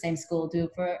to the same school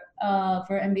for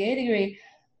MBA degree,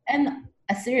 and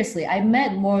seriously, I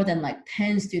met more than like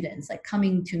 10 students like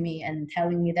coming to me and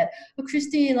telling me that, oh,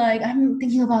 Christy, like I'm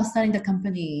thinking about starting the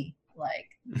company, like,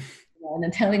 and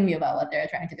then telling me about what they're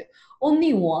trying to do.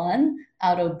 Only one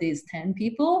out of these 10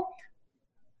 people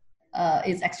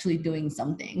is actually doing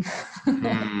something.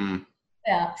 Hmm.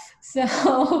 Yeah.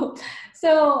 So,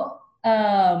 so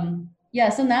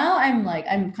now I'm like,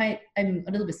 I'm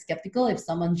a little bit skeptical if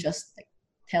someone just like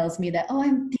tells me that, oh,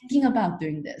 I'm thinking about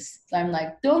doing this. So I'm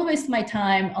like, don't waste my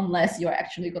time unless you're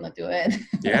actually gonna do it.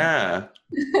 Yeah.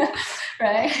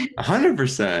 Right?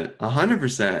 100%.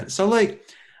 100%. So like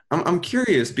I'm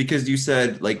curious because you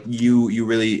said like you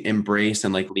really embrace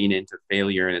and like lean into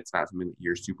failure and it's not something that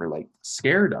you're super like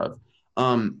scared of.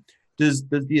 Um does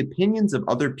the opinions of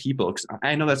other people, 'cause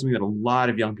I know that's something that a lot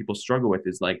of young people struggle with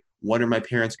is like, what are my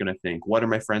parents going to think? What are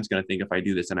my friends going to think if I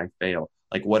do this and I fail?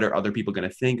 Like, what are other people going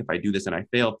to think if I do this and I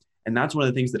fail? And that's one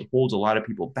of the things that holds a lot of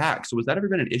people back. So has that ever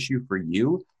been an issue for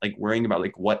you? Like worrying about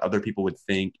like what other people would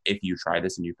think if you try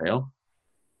this and you fail?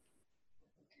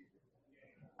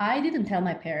 I didn't tell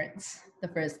my parents the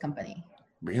first company. I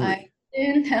Really?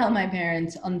 didn't tell my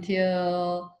parents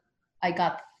until I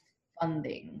got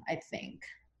funding, I think.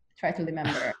 Try to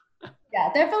remember.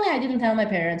 Yeah, definitely I didn't tell my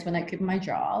parents when I quit my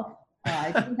job.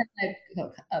 I didn't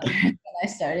tell my parents when I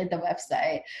started the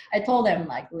website. I told them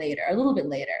like later, a little bit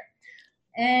later.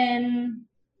 And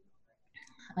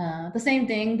the same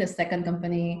thing, the second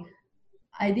company,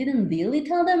 I didn't really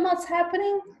tell them what's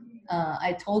happening.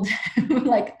 I told them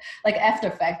like after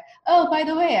fact. Oh, by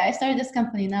the way, I started this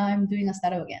company. Now I'm doing a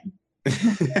startup again.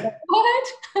 What?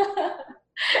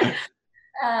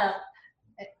 uh,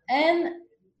 and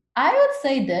I would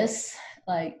say this,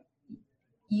 like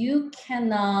you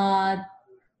cannot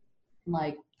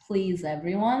like please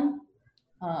everyone.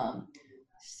 Um,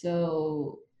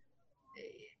 so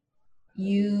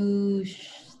you,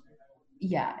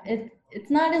 yeah, it's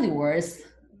not really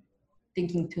worth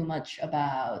thinking too much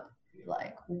about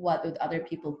like what would other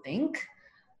people think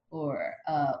or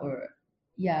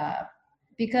yeah,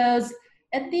 because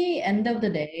at the end of the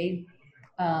day,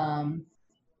 um,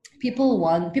 people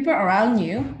around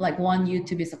you like want you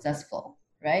to be successful,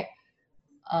 right?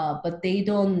 But they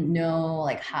don't know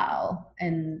like how,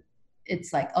 and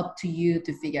it's like up to you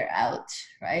to figure out,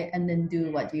 right? And then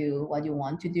do what you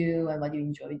want to do and what you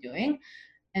enjoy doing,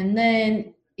 and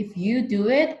then if you do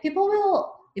it, people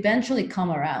will eventually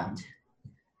come around.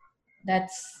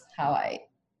 That's how I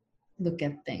look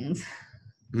at things.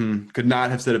 Could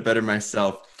not have said it better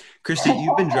myself. Christy,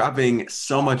 you've been dropping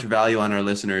so much value on our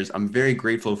listeners. I'm very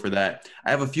grateful for that.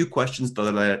 I have a few questions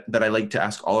though that I like to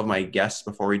ask all of my guests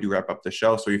before we do wrap up the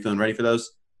show. So are you feeling ready for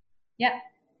those? Yeah.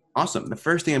 Awesome. The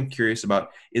first thing I'm curious about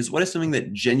is what is something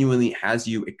that genuinely has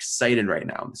you excited right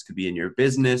now? This could be in your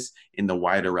business, in the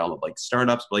wider realm of like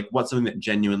startups, but like what's something that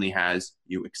genuinely has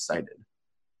you excited?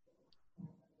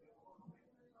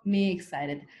 Me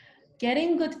excited.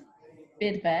 Getting good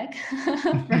feedback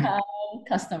from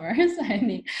customers.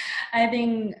 I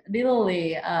think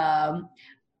literally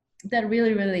that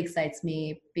really, really excites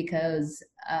me because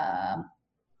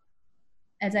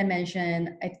as I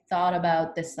mentioned, I thought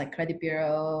about this like credit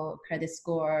bureau, credit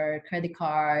score, credit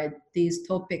card, these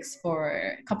topics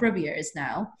for a couple of years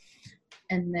now.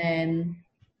 And then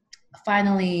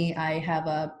finally I have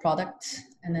a product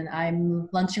and then I'm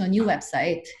launching a new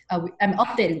website. I'm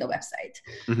updating the website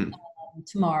Mhm.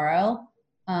 tomorrow,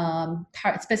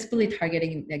 specifically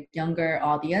targeting like younger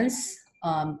audience,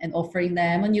 and offering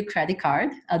them a new credit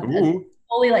card. Ooh.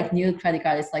 Only like new credit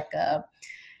card is like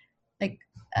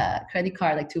credit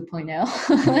card like 2.0,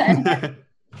 and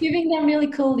giving them really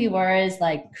cool rewards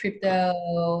like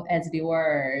crypto as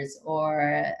rewards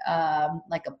or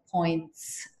like a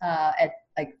points at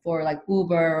like for like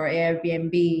Uber or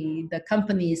Airbnb, the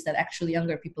companies that actually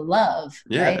younger people love,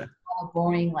 right? Yeah. Not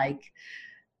boring like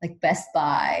Best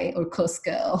Buy or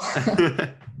Costco.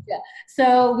 Yeah.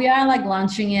 So we are like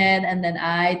launching it, and then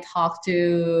I talked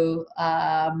to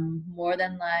more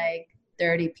than like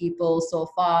 30 people so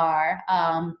far,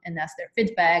 and that's their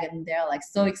feedback, and they're like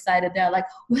so excited. They're like,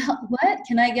 "Well, what?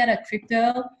 Can I get a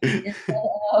crypto instead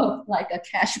of like a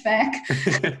cashback?"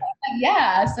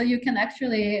 Yeah. So you can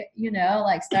actually,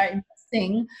 like start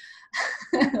investing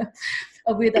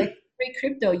with like free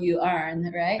crypto you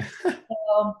earn, right?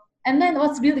 So, and then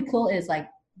what's really cool is like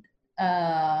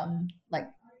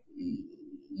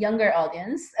younger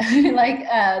audience like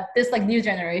this like new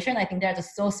generation, I think they're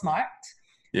just so smart.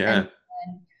 Yeah.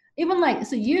 And even like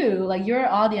so you like your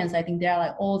audience, I think they're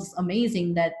like all just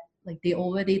amazing that like they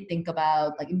already think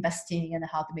about like investing and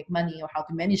how to make money or how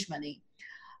to manage money.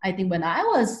 I think when I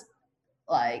was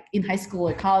like in high school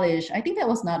or college, I think that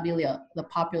was not really the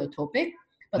popular topic.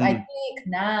 But I think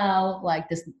now, like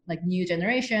this, like new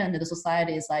generation, the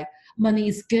society is like money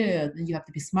is good, and you have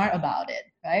to be smart about it,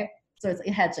 right? So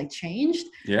it has like changed.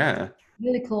 Yeah.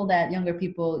 Really cool that younger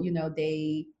people,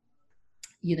 they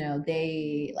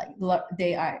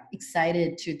are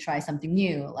excited to try something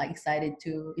new, like excited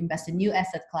to invest in new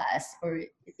asset class or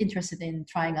interested in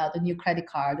trying out a new credit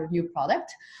card or new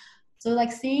product. So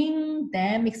like seeing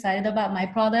them excited about my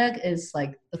product is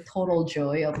like the total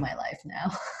joy of my life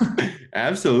now.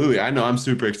 Absolutely. I know I'm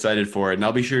super excited for it. And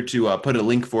I'll be sure to put a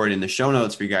link for it in the show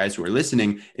notes for you guys who are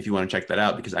listening if you want to check that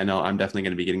out, because I know I'm definitely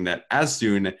going to be getting that as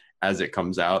soon as it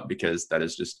comes out, because that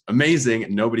is just amazing.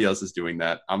 Nobody else is doing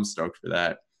that. I'm stoked for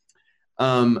that.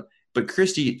 But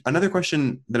Christy, another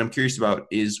question that I'm curious about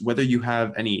is whether you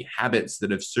have any habits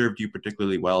that have served you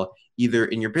particularly well, either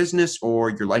in your business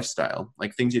or your lifestyle,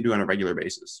 like things you do on a regular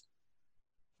basis.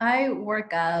 I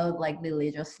work out like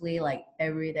religiously, like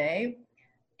every day.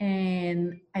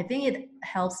 And I think it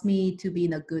helps me to be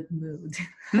in a good mood.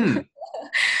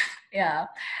 Yeah.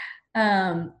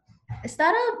 Um,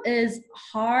 Startup is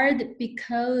hard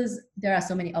because there are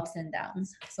so many ups and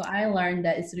downs. So I learned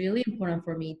that it's really important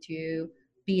for me to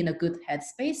be in a good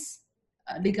headspace,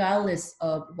 regardless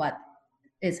of what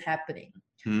is happening.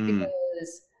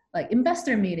 Because like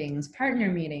investor meetings, partner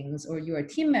meetings, or your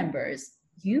team members,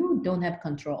 you don't have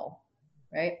control,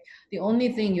 right? The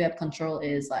only thing you have control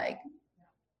is like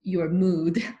your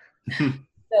mood.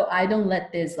 So I don't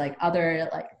let this like other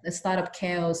like the startup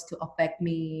chaos to affect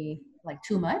me like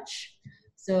too much.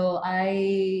 So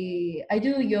I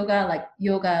do yoga like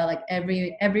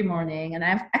every morning, and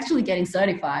I'm actually getting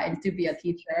certified to be a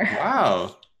teacher.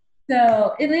 Wow.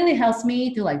 So it really helps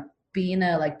me to like be in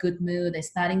a like good mood and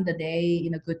starting the day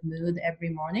in a good mood every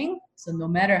morning. So no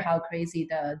matter how crazy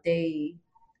the day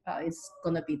is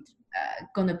gonna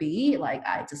be, like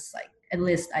I just like at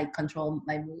least I control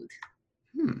my mood.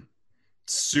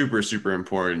 Super, super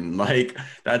important. Like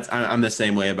I'm the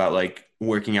same way about like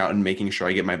working out and making sure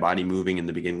I get my body moving in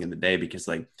the beginning of the day, because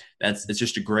like it's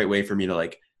just a great way for me to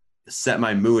like set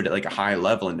my mood at like a high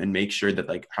level and make sure that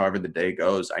like however the day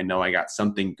goes, I know I got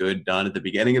something good done at the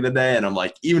beginning of the day. And I'm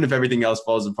like, even if everything else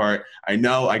falls apart, I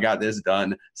know I got this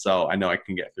done. So I know I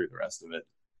can get through the rest of it.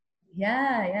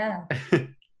 Yeah, yeah.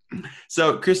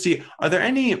 So, Christy, are there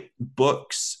any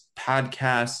books,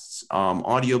 podcasts,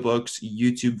 audiobooks,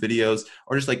 YouTube videos,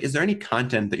 or just like, is there any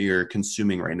content that you're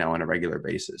consuming right now on a regular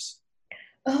basis?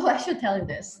 Oh, I should tell you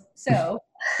this. So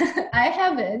I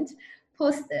haven't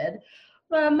posted,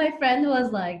 but my friend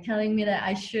was like telling me that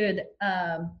I should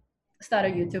start a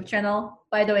YouTube channel.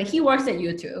 By the way, he works at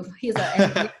YouTube. He's an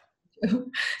engineer.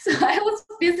 So I was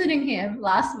visiting him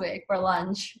last week for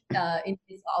lunch in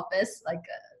his office, like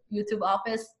a YouTube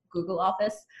office, Google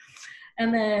office.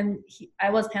 And then I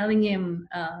was telling him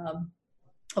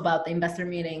about the investor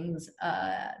meetings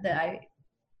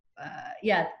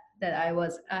yeah, that I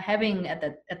was having at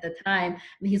the time.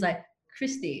 And he's like,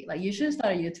 Christy, like you should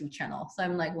start a YouTube channel. So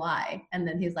I'm like, why? And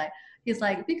then he's like,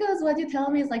 because what you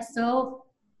tell me is like so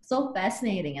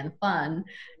fascinating and fun.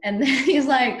 And then he's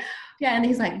like, yeah, and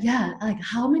he's like, yeah, like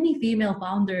how many female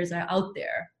founders are out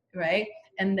there, right?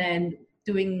 And then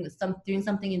doing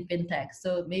something in fintech.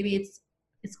 So maybe it's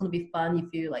gonna be fun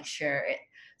if you like share it.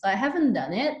 So I haven't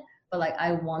done it, but like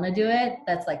I want to do it.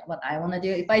 That's like what I want to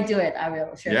do. If I do it, I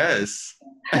will share. Yes.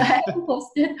 I haven't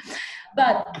posted,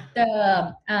 but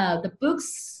the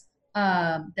books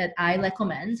that I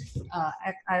recommend,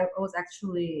 I was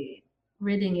actually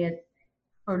reading it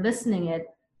or listening it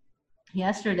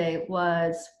yesterday,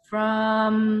 was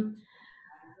from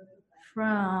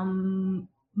Mel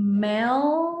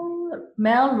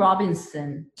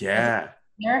Robinson. Yeah.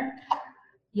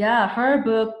 Yeah, her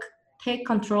book Take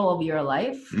Control of Your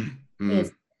Life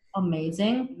is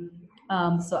amazing.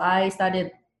 So I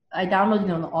downloaded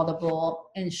it on Audible,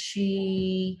 and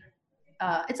it's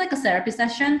like a therapy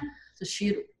session. So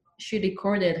she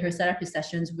recorded her therapy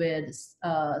sessions with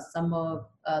some of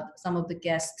the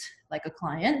guests, like a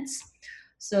clients.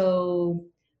 So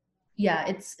yeah,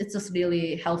 it's just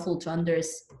really helpful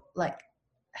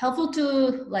helpful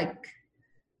to like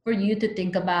for you to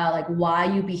think about like why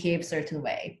you behave certain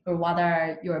way or what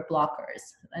are your blockers,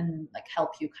 and like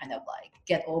help you kind of like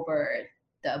get over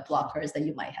the blockers that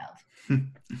you might have.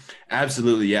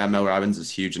 Absolutely. Yeah. Mel Robbins is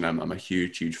huge, and I'm a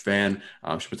huge, huge fan.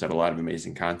 She puts out a lot of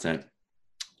amazing content.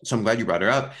 So I'm glad you brought her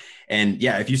up. And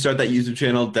yeah, if you start that YouTube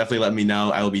channel, definitely let me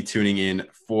know. I will be tuning in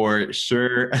for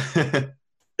sure. I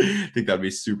think that'd be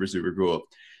super, super cool.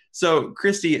 So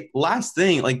Christy, last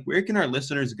thing, like where can our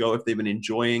listeners go if they've been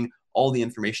enjoying all the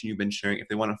information you've been sharing, if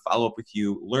they want to follow up with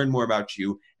you, learn more about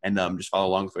you, and just follow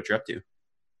along with what you're up to?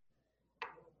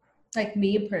 Like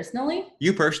me personally?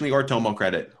 You personally or Tomo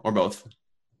Credit or both?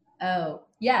 Oh,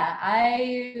 yeah,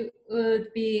 I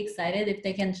would be excited if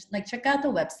they can like check out the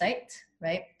website,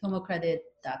 right?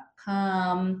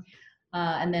 Tomocredit.com.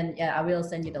 And then, yeah, I will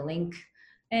send you the link.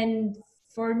 And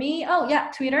for me, oh,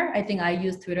 yeah, Twitter. I think I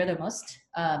use Twitter the most.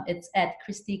 It's at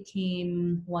Christy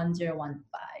Kim 1015.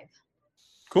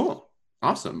 Cool.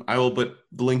 Awesome. I will put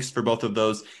the links for both of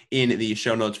those in the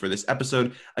show notes for this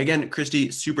episode. Again,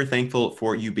 Christy, super thankful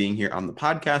for you being here on the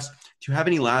podcast. Do you have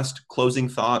any last closing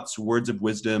thoughts, words of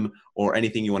wisdom, or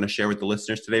anything you want to share with the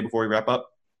listeners today before we wrap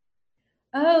up?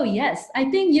 Oh, yes. I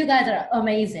think you guys are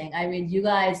amazing. I mean, you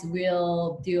guys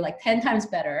will do like 10 times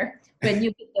better when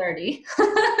you get 30,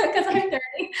 because I'm 30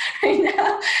 right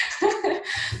now.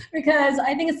 Because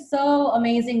I think it's so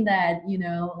amazing that,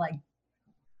 like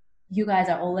you guys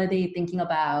are already thinking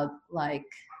about like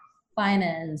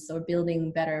finance or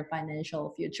building better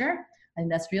financial future.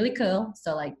 And that's really cool.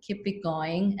 So like keep it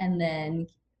going, and then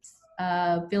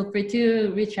feel free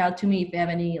to reach out to me if you have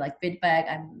any like feedback.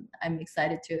 I'm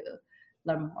excited to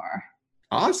learn more.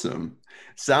 Awesome.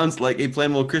 Sounds like a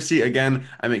plan. Well, Christy, again,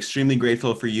 I'm extremely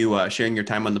grateful for you sharing your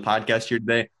time on the podcast here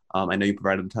today. I know you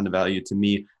provided a ton of value to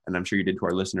me, and I'm sure you did to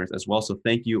our listeners as well. So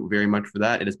thank you very much for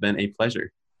that. It has been a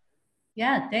pleasure.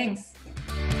 Yeah, thanks.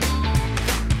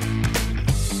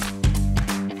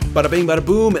 Bada bing, bada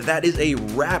boom. That is a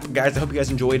wrap, guys. I hope you guys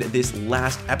enjoyed this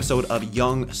last episode of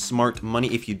Young Smart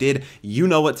Money. If you did, you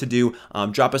know what to do.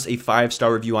 Drop us a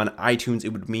 5-star review on iTunes. It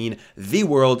would mean the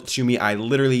world to me. I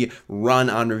literally run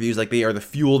on reviews like they are the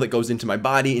fuel that goes into my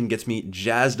body and gets me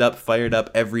jazzed up, fired up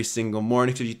every single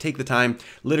morning. So if you take the time,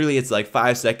 literally it's like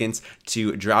 5 seconds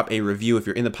to drop a review. If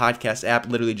you're in the podcast app,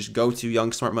 literally just go to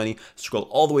Young Smart Money, scroll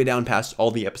all the way down past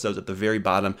all the episodes. At the very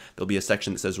bottom, there'll be a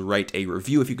section that says write a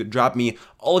review. If you could drop me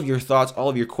all of your thoughts, all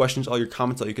of your questions, all your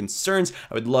comments, all your concerns,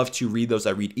 I would love to read those. I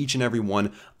read each and every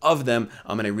one of them,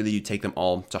 and I really do take them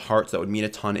all to heart. So that would mean a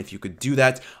ton if you could do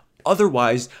that.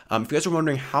 Otherwise, if you guys are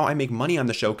wondering how I make money on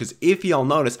the show, because if y'all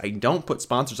notice, I don't put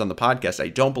sponsors on the podcast. I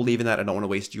don't believe in that. I don't want to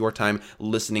waste your time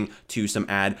listening to some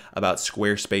ad about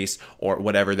Squarespace or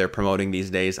whatever they're promoting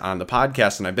these days on the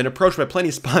podcast. And I've been approached by plenty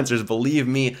of sponsors, believe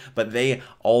me, but they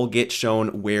all get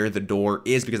shown where the door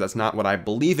is because that's not what I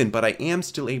believe in. But I am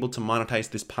still able to monetize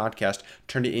this podcast,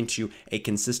 turn it into a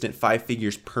consistent 5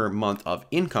 figures per month of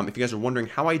income. If you guys are wondering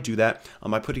how I do that,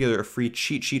 I put together a free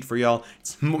cheat sheet for y'all.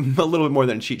 It's a little bit more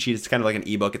than a cheat sheet. It's kind of like an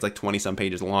ebook. It's like 20 some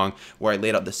pages long where I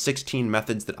laid out the 16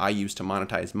 methods that I use to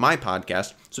monetize my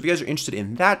podcast. So if you guys are interested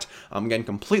in that, again,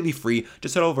 completely free,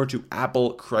 just head over to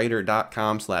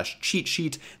applecreator.com/cheat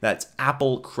sheet. That's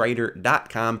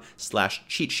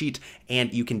applecreator.com/cheat sheet.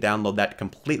 And you can download that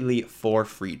completely for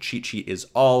free. Cheat sheet is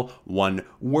all one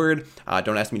word.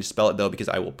 Don't ask me to spell it though, because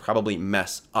I will probably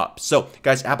mess up. So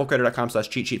guys,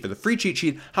 applecreator.com/cheat sheet for the free cheat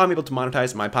sheet, how I'm able to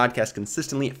monetize my podcast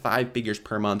consistently, 5 figures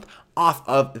per month. Off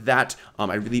of that,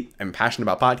 I really am passionate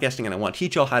about podcasting, and I want to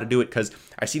teach y'all how to do it because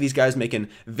I see these guys making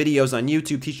videos on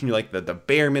YouTube teaching you like the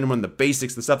bare minimum, the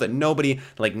basics, the stuff that nobody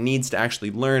like needs to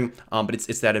actually learn. But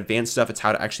it's that advanced stuff. It's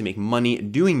how to actually make money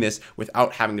doing this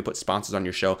without having to put sponsors on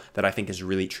your show that I think is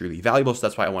really truly valuable. So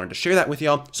that's why I wanted to share that with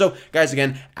y'all. So guys,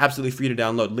 again, absolutely free to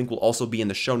download. Link will also be in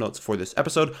the show notes for this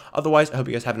episode. Otherwise, I hope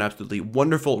you guys have an absolutely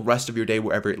wonderful rest of your day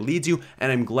wherever it leads you.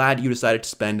 And I'm glad you decided to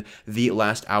spend the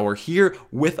last hour here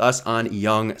with us on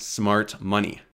Young Smart Money.